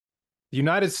The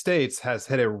United States has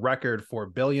hit a record for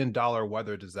billion-dollar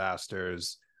weather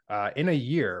disasters in a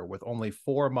year with only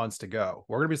 4 months to go.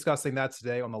 We're going to be discussing that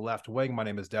today on The Left Wing. My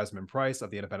name is Desmond Price of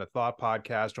the Independent Thought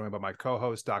Podcast, joined by my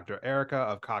co-host, Dr. Erica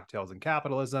of Cocktails and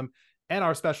Capitalism, and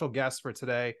our special guests for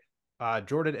today,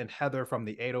 Jordan and Heather from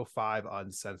the 805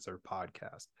 Uncensored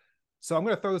Podcast. So I'm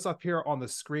going to throw this up here on the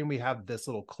screen. We have this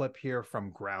little clip here from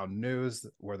Ground News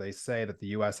where they say that the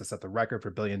U.S. has set the record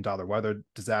for billion-dollar weather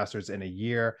disasters in a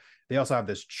year. They also have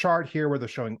this chart here where they're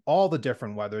showing all the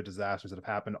different weather disasters that have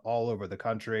happened all over the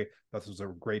country. This was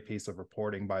a great piece of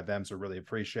reporting by them, so really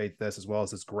appreciate this, as well as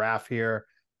this graph here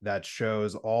that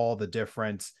shows all the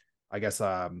different,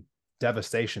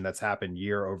 devastation that's happened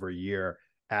year over year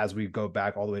as we go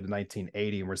back all the way to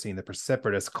 1980, and we're seeing the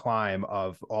precipitous climb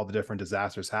of all the different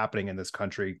disasters happening in this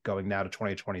country going now to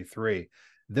 2023.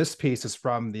 This piece is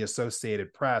from the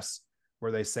Associated Press,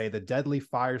 where they say the deadly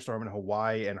firestorm in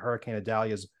Hawaii and Hurricane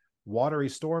Idalia's watery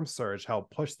storm surge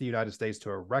helped push the United States to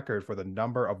a record for the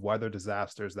number of weather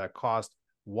disasters that cost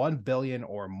 1 billion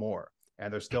or more.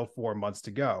 And there's still 4 months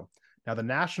to go. Now, the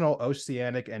National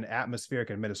Oceanic and Atmospheric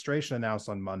Administration announced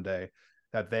on Monday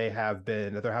that there have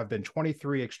been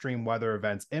 23 extreme weather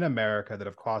events in America that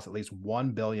have cost at least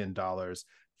 $1 billion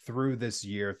through this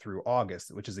year through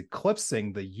August, which is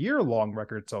eclipsing the year-long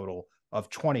record total of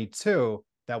 22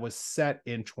 that was set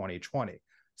in 2020.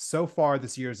 So far,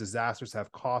 this year's disasters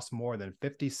have cost more than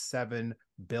 $57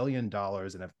 billion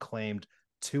and have claimed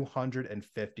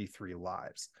 253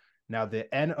 lives. Now, the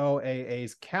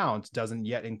NOAA's count doesn't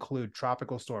yet include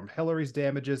Tropical Storm Hilary's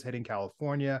damages hitting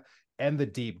California and the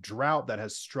deep drought that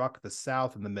has struck the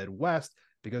South and the Midwest,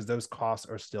 because those costs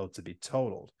are still to be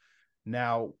totaled.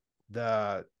 Now,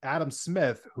 the Adam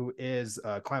Smith, who is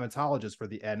a climatologist for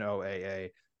the NOAA,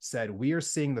 said, "We are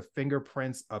seeing the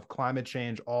fingerprints of climate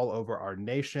change all over our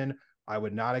nation. I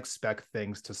would not expect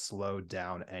things to slow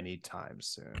down anytime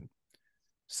soon."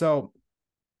 So,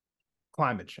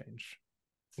 climate change.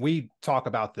 We talk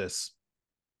about this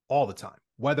all the time,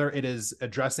 whether it is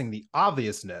addressing the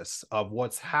obviousness of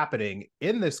what's happening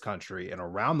in this country and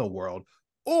around the world,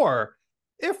 or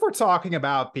if we're talking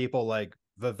about people like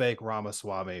Vivek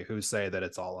Ramaswamy who say that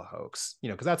it's all a hoax,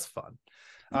 because that's fun.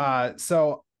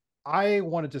 So I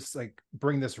want to just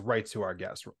bring this right to our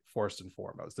guests first and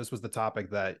foremost. This was the topic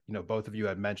that, both of you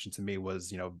had mentioned to me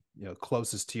was,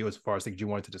 closest to you as far as things you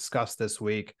wanted to discuss this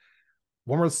week.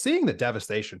 When we're seeing the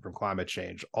devastation from climate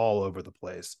change all over the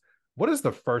place, what is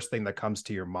the first thing that comes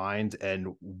to your mind,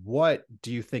 and what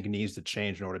do you think needs to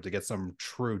change in order to get some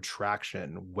true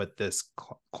traction with this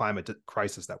climate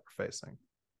crisis that we're facing?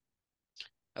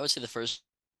 I would say the first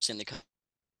thing that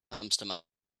comes to mind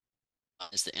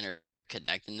is the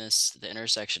interconnectedness, the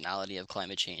intersectionality of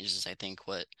climate change is, I think,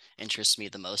 what interests me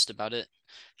the most about it,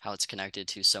 how it's connected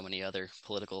to so many other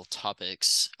political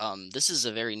topics. This is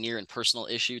a very near and personal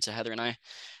issue to Heather and I.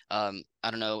 I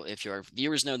don't know if your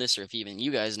viewers know this or if even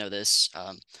you guys know this.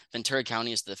 Ventura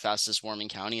County is the fastest warming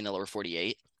county in the lower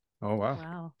 48. Oh,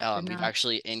 wow. Wow. We've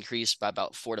actually increased by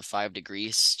about 4 to 5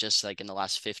 degrees just like in the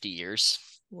last 50 years.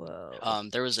 Whoa.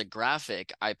 There was a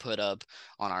graphic I put up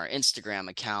on our Instagram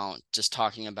account just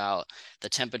talking about the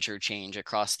temperature change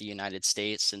across the United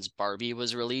States since Barbie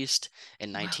was released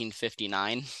in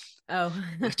 1959. Oh.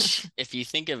 Which, if you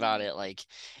think about it, like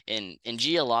in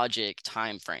geologic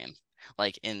time frame,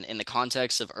 like in the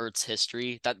context of Earth's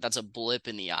history, that's a blip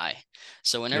in the eye.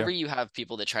 So whenever you have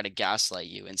people that try to gaslight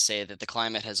you and say that the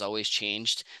climate has always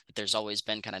changed, that there's always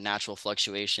been kind of natural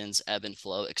fluctuations, ebb and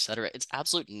flow, etc., it's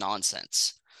absolute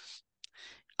nonsense.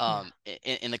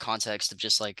 In the context of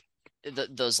just like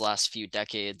those last few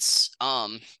decades.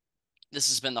 This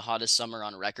has been the hottest summer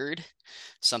on record.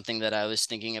 Something that I was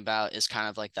thinking about is kind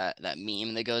of like that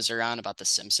meme that goes around about The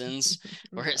Simpsons,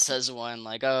 where it says one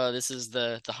like, "Oh, this is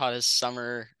the hottest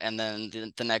summer," and then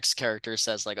the next character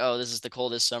says like, "Oh, this is the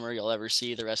coldest summer you'll ever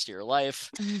see the rest of your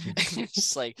life." It's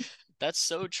just like, that's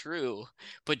so true.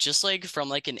 But just like from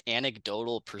like an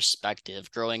anecdotal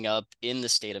perspective, growing up in the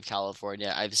state of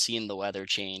California, I've seen the weather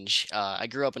change. I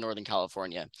grew up in Northern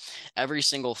California. Every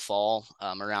single fall,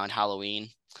 around Halloween,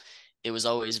 it was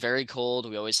always very cold.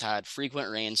 We always had frequent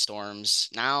rainstorms.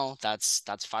 Now that's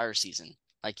fire season.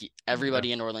 Like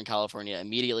everybody in Northern California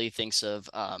immediately thinks of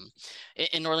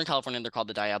in Northern California, they're called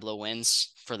the Diablo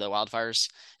winds for the wildfires.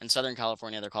 In Southern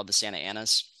California, they're called the Santa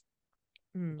Anas.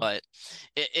 But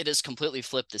it has completely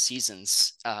flipped the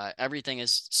seasons. Everything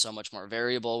is so much more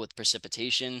variable with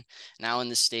precipitation. Now in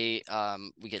the state,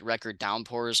 we get record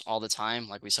downpours all the time,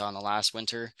 like we saw in the last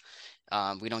winter.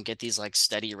 We don't get these like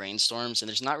steady rainstorms, and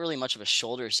there's not really much of a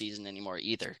shoulder season anymore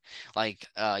either. Like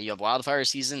you have wildfire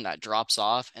season that drops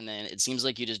off, and then it seems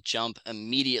like you just jump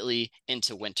immediately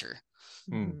into winter.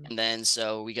 Mm. And then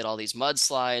so we get all these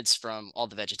mudslides from all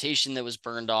the vegetation that was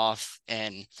burned off.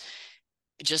 And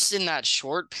just in that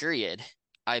short period,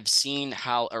 I've seen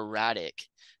how erratic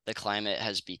the climate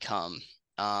has become.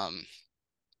 Um,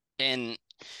 and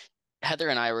Heather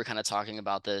and I were kind of talking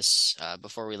about this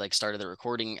before we like started the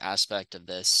recording aspect of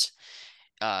this.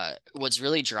 What's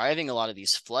really driving a lot of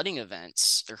these flooding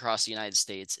events across the United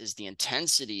States is the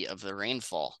intensity of the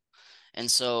rainfall. And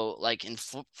so, like in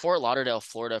Fort Lauderdale,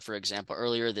 Florida, for example,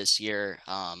 earlier this year,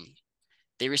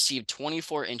 they received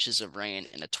 24 inches of rain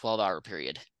in a 12-hour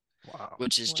period, Wow.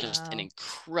 which is just an Wow.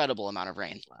 incredible amount of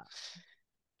rain.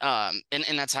 Wow.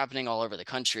 And that's happening all over the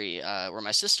country. Where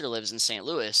my sister lives in St.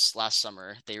 Louis last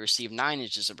summer, they received 9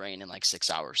 inches of rain in like 6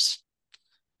 hours.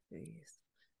 Jeez.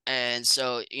 And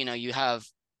so, you have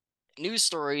news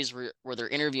stories where they're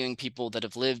interviewing people that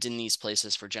have lived in these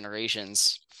places for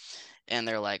generations, and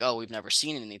they're like, oh, we've never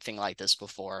seen anything like this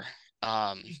before.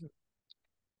 Mhm.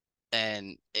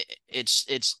 And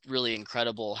it's really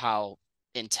incredible how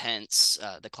intense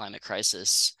the climate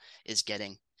crisis is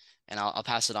getting. And I'll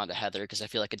pass it on to Heather because I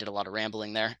feel like I did a lot of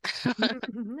rambling there.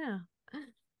 Yeah.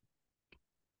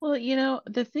 Well, you know,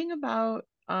 the thing about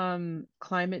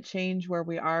climate change where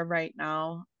we are right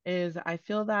now is I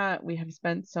feel that we have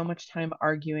spent so much time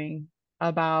arguing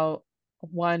about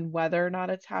one, whether or not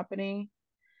it's happening,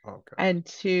 Okay. and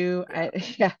two, Yeah.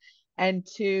 yeah, and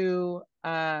two,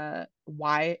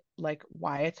 why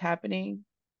it's happening.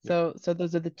 Yeah. So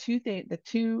those are the two things,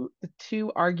 the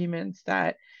two arguments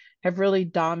that have really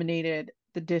dominated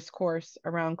the discourse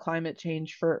around climate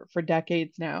change for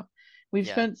decades now. We've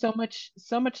Yeah. spent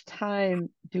so much time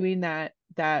doing that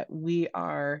we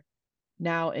are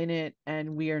now in it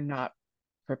and we are not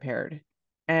prepared.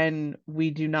 And we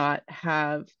do not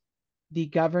have the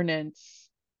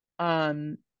governance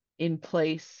um in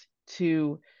place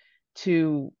to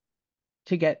to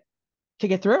get to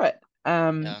get through it.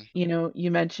 Yeah. You know,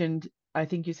 you mentioned, I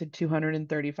think you said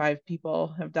 235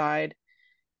 people have died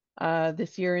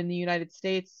this year in the United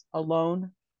States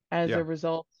alone as Yeah. a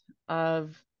result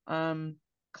of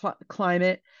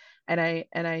climate, and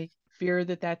I fear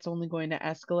that that's only going to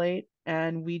escalate,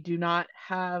 and we do not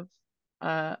have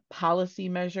policy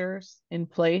measures in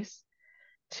place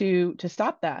to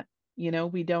stop that. You know,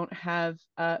 we don't have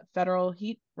federal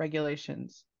heat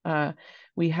regulations.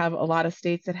 We have a lot of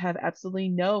states that have absolutely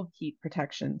no heat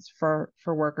protections for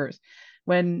workers.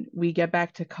 When we get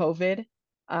back to COVID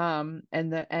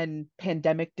and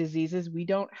pandemic diseases, we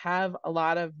don't have a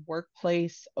lot of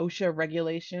workplace OSHA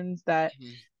regulations that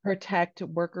Mhm. protect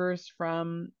workers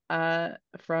from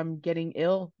getting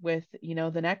ill with, you know,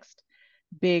 the next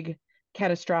big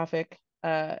catastrophic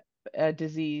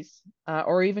disease,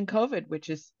 or even COVID, which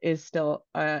is still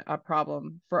a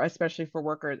problem for, especially for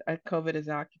workers. COVID is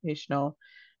an occupational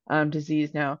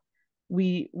disease now.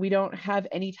 We don't have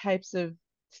any types of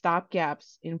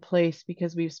stopgaps in place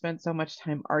because we've spent so much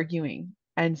time arguing.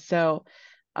 And so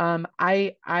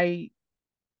I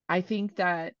think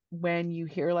that when you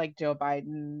hear like Joe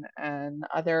Biden and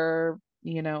other,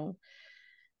 you know,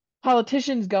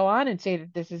 politicians go on and say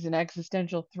that this is an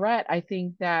existential threat, I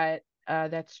think that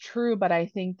that's true, but I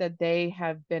think that they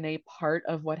have been a part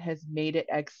of what has made it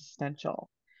existential.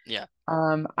 Yeah.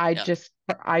 I Yeah.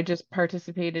 just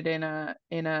participated in a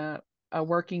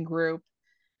working group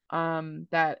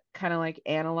that kind of like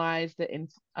analyzed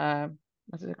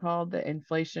what's it called, the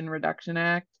Inflation Reduction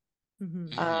Act,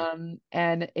 Mhm. Hmm.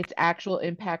 and its actual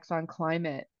impacts on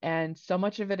climate. And so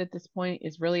much of it at this point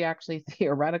is really actually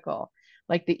theoretical.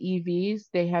 Like the EVs,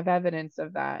 they have evidence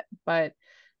of that, but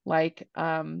like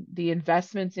the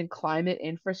investments in climate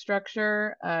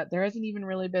infrastructure, there hasn't even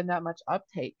really been that much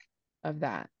uptake of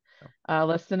that.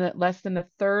 Less than a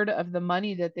third of the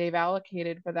money that they've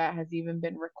allocated for that has even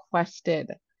been requested.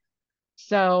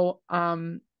 So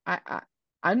I'm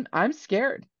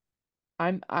scared.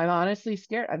 I'm honestly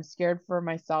scared. I'm scared for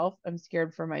myself. I'm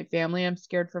scared for my family. I'm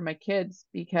scared for my kids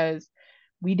because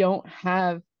we don't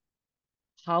have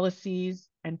policies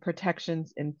and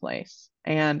protections in place.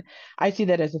 And I see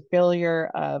that as a failure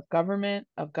of government,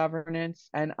 of governance,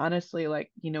 and honestly,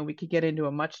 like, you know, we could get into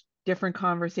a much different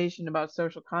conversation about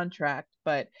social contract,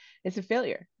 but it's a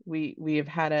failure. We have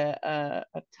had a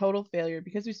total failure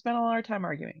because we spent all our time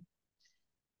arguing.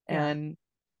 Yeah. And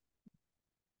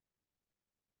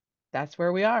that's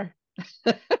where we are.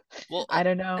 Well, I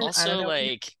don't know. I don't also, know.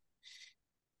 like,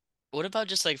 what about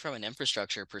just like from an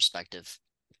infrastructure perspective?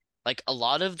 Like, a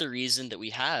lot of the reason that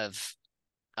we have,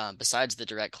 besides the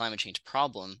direct climate change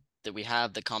problem, that we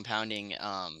have the compounding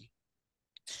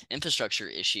infrastructure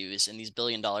issues and these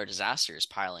billion-dollar disasters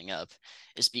piling up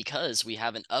is because we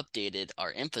haven't updated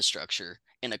our infrastructure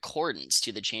in accordance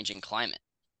to the changing climate.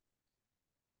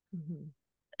 Mm-hmm.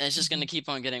 And it's just going to keep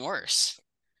on getting worse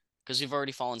because we've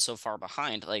already fallen so far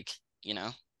behind. Like, you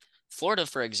know, Florida,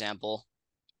 for example,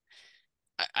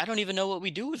 I don't even know what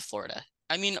we do with Florida.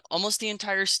 I mean, almost the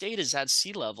entire state is at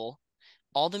sea level.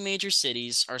 All the major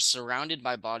cities are surrounded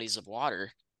by bodies of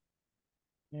water.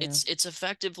 Yeah. It's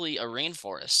effectively a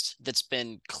rainforest that's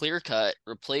been clear cut,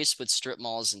 replaced with strip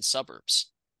malls and suburbs.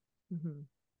 Mm-hmm.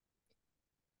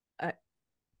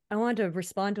 I wanted to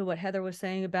respond to what Heather was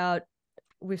saying about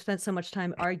we've spent so much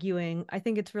time arguing. I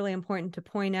think it's really important to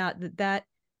point out that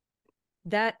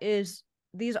is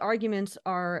these arguments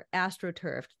are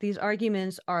astroturfed. These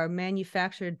arguments are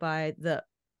manufactured by the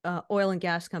oil and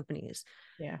gas companies.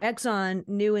 Yeah. Exxon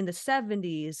knew in the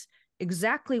 70s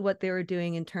exactly what they were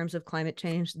doing in terms of climate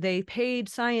change. They paid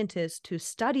scientists to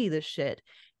study this shit,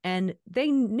 and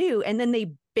they knew, and then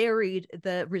they buried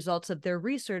the results of their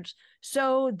research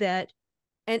so that,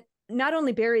 and not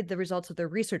only buried the results of their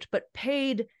research, but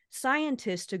paid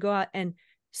scientists to go out and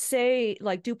say,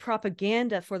 like, do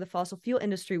propaganda for the fossil fuel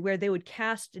industry where they would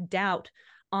cast doubt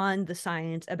on the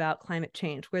science about climate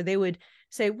change, where they would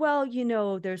say, well, you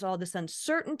know, there's all this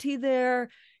uncertainty there,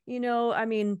 you know, I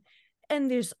mean, and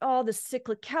there's all the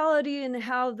cyclicality and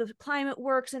how the climate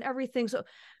works and everything. So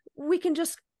we can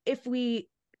just, if we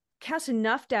cast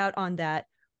enough doubt on that,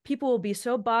 people will be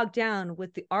so bogged down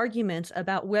with the arguments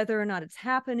about whether or not it's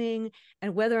happening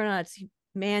and whether or not it's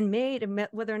man-made and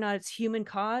whether or not it's human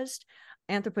caused,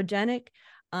 anthropogenic,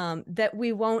 that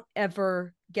we won't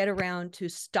ever get around to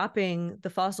stopping the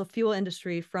fossil fuel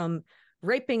industry from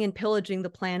raping and pillaging the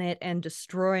planet and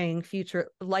destroying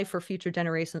future life for future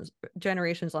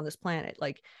generations on this planet.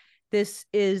 Like, this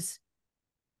is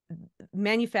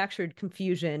manufactured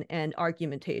confusion and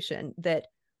argumentation that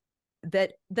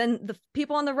then the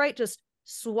people on the right just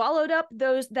swallowed up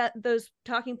those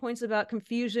talking points about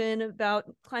confusion about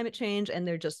climate change, and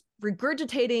they're just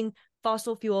regurgitating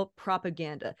fossil fuel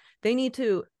propaganda. We need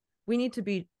to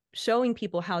be showing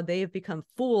people how they have become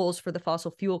fools for the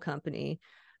fossil fuel company,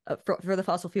 for the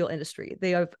fossil fuel industry.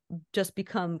 They have just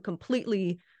become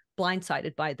completely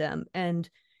blindsided by them. And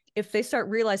if they start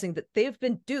realizing that they've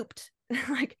been duped,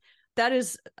 like, that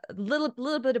is a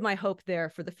little bit of my hope there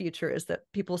for the future, is that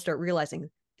people start realizing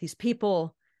these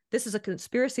people, this is a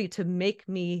conspiracy to make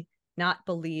me not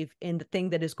believe in the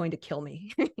thing that is going to kill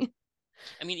me.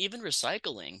 I mean, even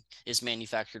recycling is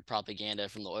manufactured propaganda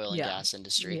from the oil and gas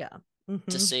industry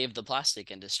to save the plastic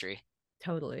industry.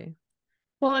 Totally.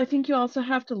 Well, I think you also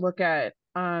have to look at,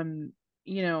 you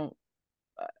know,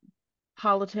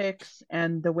 politics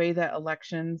and the way that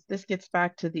elections, this gets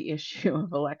back to the issue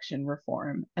of election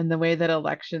reform and the way that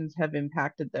elections have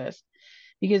impacted this.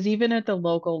 Because even at the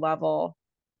local level,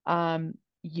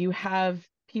 you have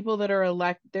people that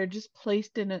are they're just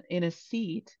placed in a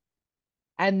seat,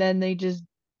 and then they just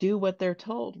do what they're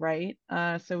told, right?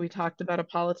 So we talked about a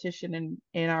politician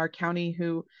in our county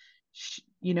who,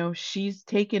 you know, she's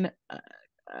taken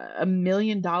 $1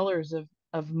 million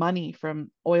of money from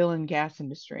oil and gas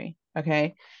industry.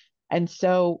 Okay. And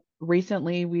so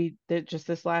recently we did, just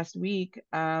this last week,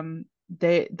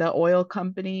 the oil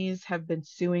companies have been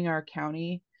suing our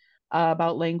county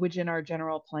about language in our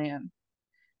general plan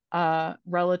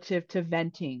relative to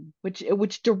venting,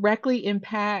 which directly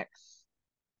impacts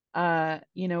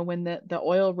you know, when the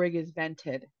oil rig is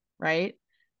vented, right?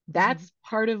 That's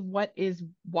part of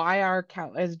why our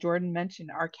county, as Jordan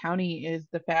mentioned, our county is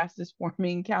the fastest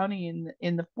forming county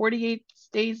in the 48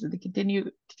 states of the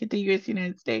contiguous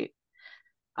United States.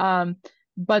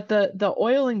 But the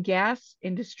oil and gas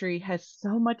industry has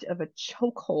so much of a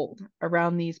chokehold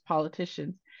around these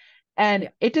politicians, and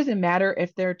it doesn't matter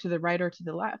if they're to the right or to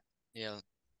the left. Yeah.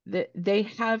 They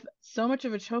have so much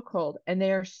of a chokehold, and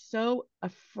they are so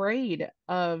afraid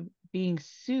of being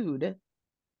sued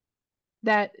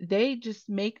that they just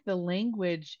make the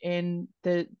language in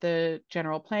the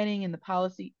general planning and the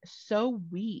policy so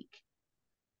weak.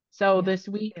 So this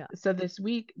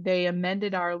week they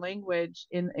amended our language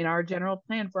in our general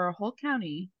plan for our whole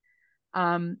county,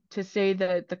 to say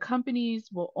that the companies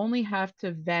will only have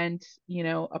to vent, you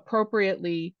know,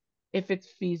 appropriately if it's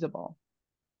feasible.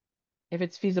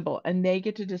 And they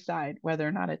get to decide whether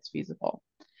or not it's feasible.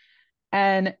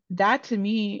 And that to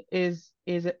me is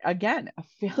again a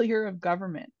failure of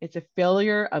government. It's a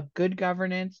failure of good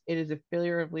governance. It is a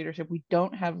failure of leadership. We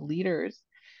don't have leaders.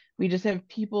 We just have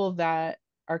people that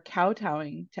are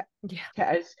kowtowing to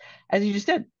as you just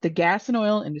said, the gas and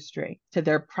oil industry, to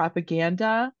their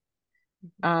propaganda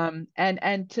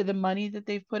and to the money that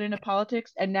they've put into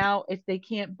politics. And now if they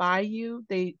can't buy you,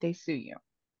 they sue you.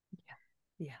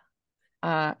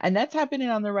 Yeah. And that's happening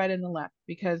on the right and the left,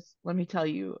 because let me tell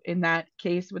you, in that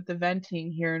case with the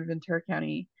venting here in Ventura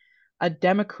County, a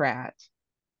Democrat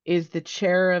is the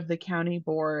chair of the county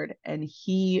board, and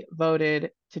he voted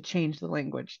to change the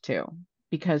language too,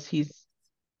 because he's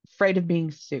afraid of being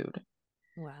sued.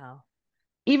 Wow.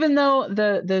 Even though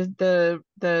the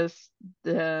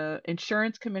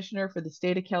insurance commissioner for the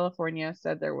state of California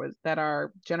said that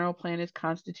our general plan is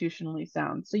constitutionally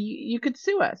sound, so you could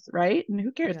sue us, right? And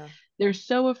who cares? Yeah. They're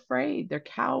so afraid. They're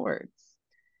cowards.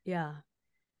 Yeah.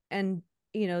 And,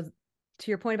 you know,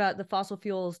 to your point about the fossil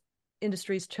fuels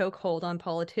industry's chokehold on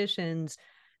politicians,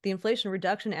 the Inflation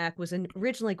Reduction Act was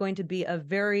originally going to be a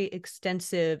very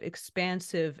extensive,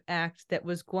 expansive act that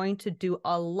was going to do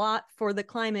a lot for the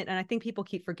climate. And I think people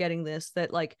keep forgetting this,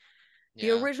 that like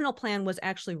the original plan was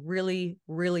actually really,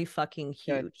 really fucking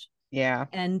huge. Good. Yeah.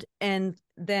 And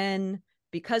then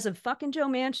because of fucking Joe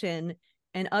Manchin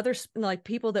and other like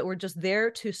people that were just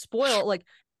there to spoil, like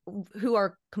who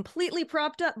are completely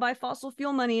propped up by fossil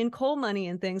fuel money and coal money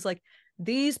and things, like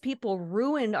these people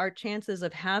ruined our chances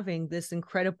of having this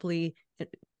incredibly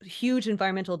huge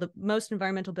the most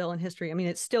environmental bill in history. I mean,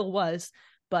 it still was,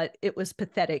 but it was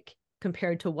pathetic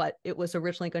compared to what it was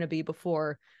originally going to be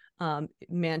before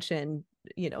Manchin,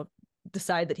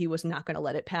 decided that he was not going to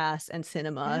let it pass, and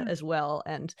Sinema as well.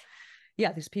 And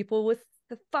yeah, these people with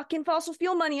the fucking fossil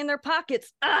fuel money in their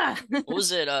pockets. What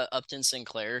was it? Upton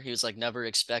Sinclair. He was like, never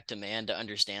expect a man to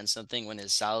understand something when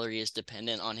his salary is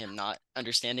dependent on him not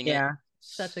understanding it.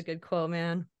 Such a good quote,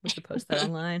 man. We should post that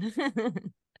online.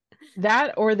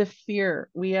 That, or the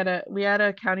fear. We had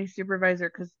a county supervisor,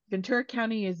 because Ventura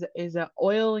County is a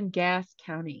oil and gas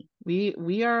county.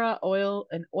 We are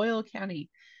an oil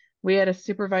county. We had a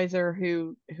supervisor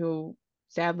who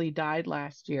sadly died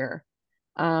last year,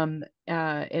 in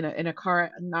a car,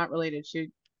 not related.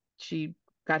 She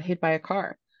got hit by a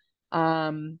car,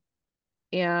 and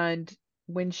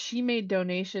when she made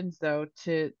donations, though,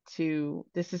 to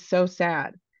this is so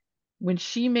sad, when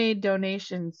she made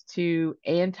donations to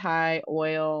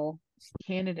anti-oil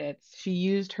candidates, she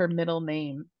used her middle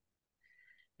name,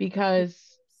 because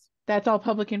that's all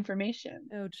public information.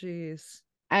 Oh, geez.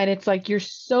 And it's like, you're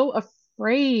so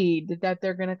afraid that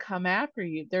they're going to come after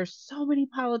you. There's so many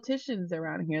politicians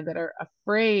around here that are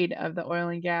afraid of the oil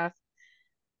and gas.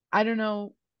 I don't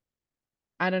know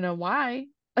why.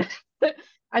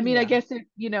 I mean, I guess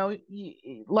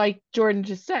like Jordan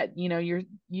just said,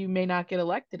 you may not get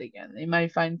elected again. They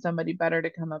might find somebody better to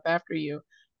come up after you.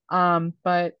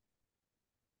 But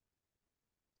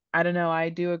I don't know. I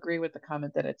do agree with the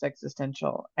comment that it's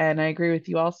existential, and I agree with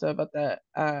you also about the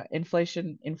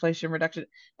inflation reduction.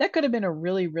 That could have been a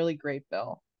really, really great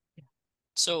bill.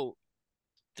 So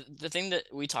the thing that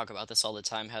we talk about this all the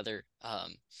time, Heather,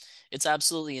 it's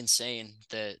absolutely insane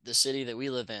that the city that we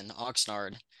live in,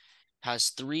 Oxnard, has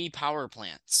 3 power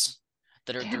plants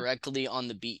that are directly on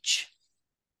the beach.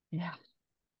 Yeah.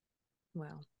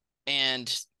 Wow.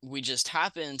 And we just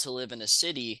happen to live in a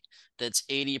city that's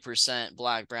 80%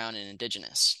 Black, brown, and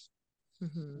indigenous.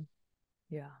 Mm-hmm.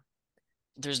 Yeah.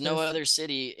 There's no other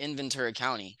city in Ventura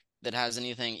County that has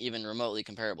anything even remotely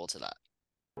comparable to that.